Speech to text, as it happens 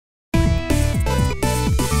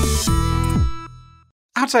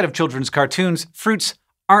Outside of children's cartoons, fruits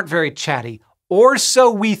aren't very chatty. Or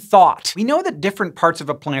so we thought. We know that different parts of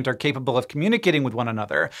a plant are capable of communicating with one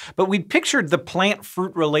another, but we'd pictured the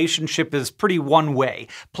plant-fruit relationship as pretty one way.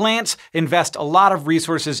 Plants invest a lot of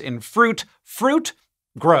resources in fruit. Fruit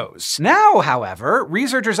grows. Now, however,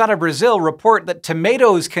 researchers out of Brazil report that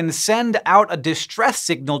tomatoes can send out a distress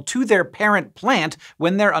signal to their parent plant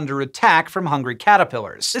when they're under attack from hungry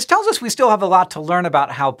caterpillars. This tells us we still have a lot to learn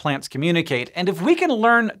about how plants communicate, and if we can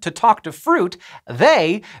learn to talk to fruit,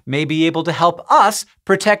 they may be able to help us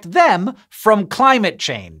protect them from climate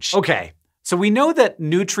change. Okay. So we know that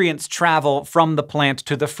nutrients travel from the plant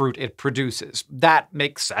to the fruit it produces. That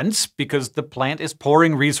makes sense, because the plant is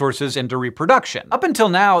pouring resources into reproduction. Up until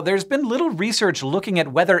now, there's been little research looking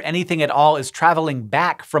at whether anything at all is traveling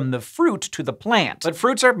back from the fruit to the plant. But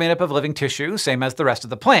fruits are made up of living tissue, same as the rest of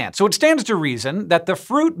the plant. So it stands to reason that the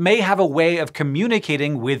fruit may have a way of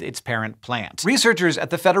communicating with its parent plant. Researchers at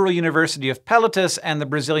the Federal University of Pelotas and the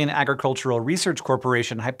Brazilian Agricultural Research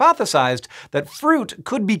Corporation hypothesized that fruit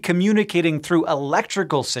could be communicating through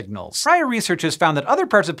electrical signals. Prior research has found that other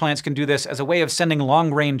parts of plants can do this as a way of sending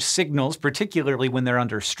long-range signals, particularly when they're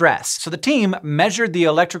under stress. So the team measured the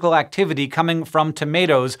electrical activity coming from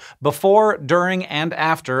tomatoes before, during, and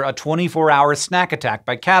after a 24-hour snack attack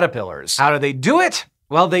by caterpillars. How do they do it?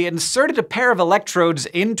 Well, they inserted a pair of electrodes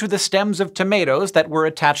into the stems of tomatoes that were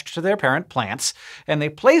attached to their parent plants, and they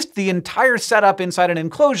placed the entire setup inside an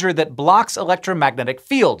enclosure that blocks electromagnetic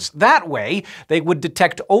fields. That way, they would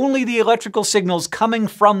detect only the electrical signals coming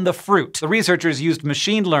from the fruit. The researchers used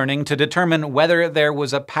machine learning to determine whether there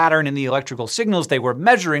was a pattern in the electrical signals they were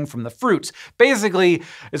measuring from the fruits. Basically,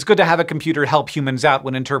 it's good to have a computer help humans out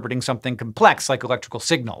when interpreting something complex like electrical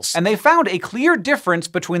signals. And they found a clear difference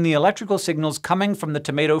between the electrical signals coming from the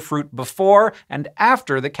tomato fruit before and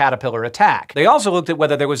after the caterpillar attack. They also looked at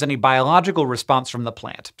whether there was any biological response from the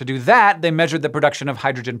plant. To do that, they measured the production of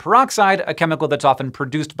hydrogen peroxide, a chemical that's often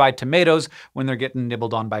produced by tomatoes when they're getting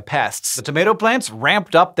nibbled on by pests. The tomato plants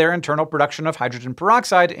ramped up their internal production of hydrogen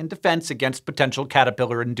peroxide in defense against potential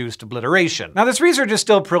caterpillar-induced obliteration. Now, this research is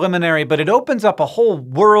still preliminary, but it opens up a whole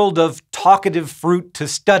world of talkative fruit to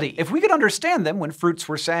study. If we could understand them when fruits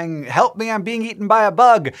were saying, "Help me, I'm being eaten by a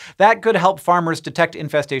bug," that could help farmers detect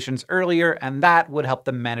infestations earlier, and that would help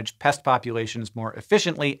them manage pest populations more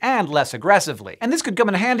efficiently and less aggressively. And this could come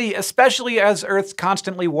in handy, especially as Earth's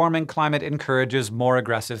constantly warming climate encourages more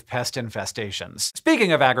aggressive pest infestations.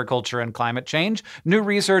 Speaking of agriculture and climate change, new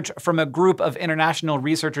research from a group of international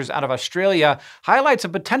researchers out of Australia highlights a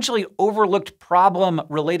potentially overlooked problem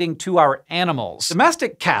relating to our animals.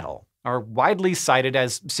 Domestic cattle are widely cited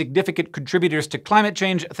as significant contributors to climate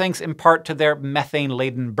change, thanks in part to their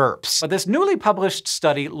methane-laden burps. But this newly published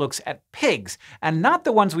study looks at pigs, and not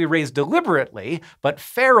the ones we raise deliberately, but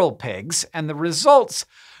feral pigs, and the results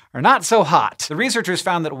are not so hot. The researchers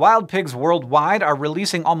found that wild pigs worldwide are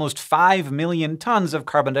releasing almost 5 million tons of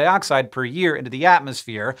carbon dioxide per year into the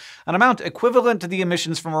atmosphere, an amount equivalent to the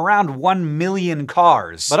emissions from around 1 million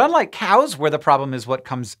cars. But unlike cows, where the problem is what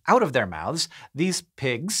comes out of their mouths, these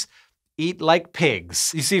pigs eat like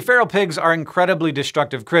pigs. You see, feral pigs are incredibly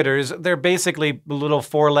destructive critters. They're basically little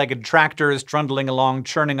four-legged tractors trundling along,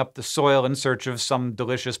 churning up the soil in search of some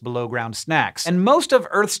delicious below-ground snacks. And most of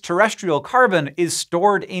Earth's terrestrial carbon is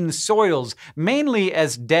stored in soils, mainly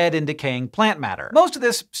as dead and decaying plant matter. Most of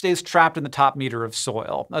this stays trapped in the top meter of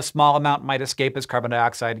soil. A small amount might escape as carbon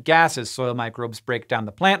dioxide gas as soil microbes break down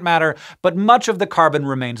the plant matter, but much of the carbon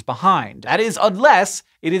remains behind. That is, unless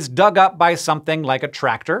it is dug up by something like a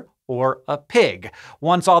tractor or a pig.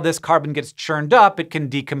 Once all this carbon gets churned up, it can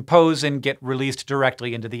decompose and get released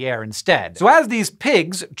directly into the air instead. So as these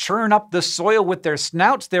pigs churn up the soil with their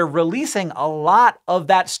snouts, they're releasing a lot of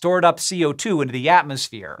that stored up CO2 into the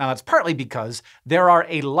atmosphere. Now that's partly because there are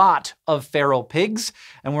a lot of feral pigs,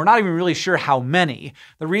 and we're not even really sure how many.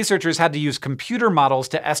 The researchers had to use computer models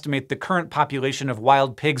to estimate the current population of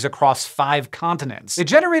wild pigs across 5 continents. They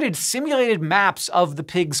generated simulated maps of the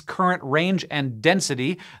pigs' current range and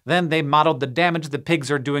density, then they modeled the damage the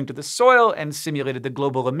pigs are doing to the soil and simulated the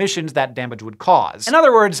global emissions that damage would cause. In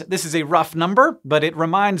other words, this is a rough number, but it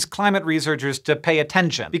reminds climate researchers to pay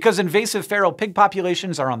attention, because invasive feral pig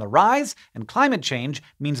populations are on the rise, and climate change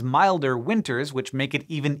means milder winters, which make it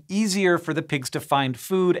even easier easier for the pigs to find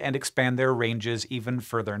food and expand their ranges even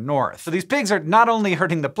further north. So these pigs are not only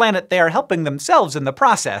hurting the planet, they are helping themselves in the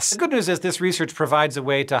process. The good news is this research provides a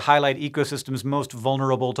way to highlight ecosystems most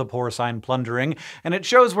vulnerable to porcine plundering, and it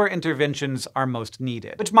shows where interventions are most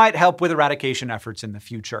needed, which might help with eradication efforts in the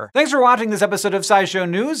future. Thanks for watching this episode of SciShow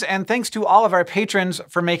News, and thanks to all of our patrons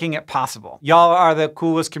for making it possible. Y'all are the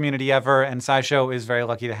coolest community ever, and SciShow is very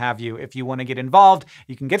lucky to have you. If you want to get involved,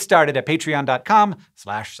 you can get started at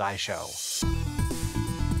patreon.com/scishow.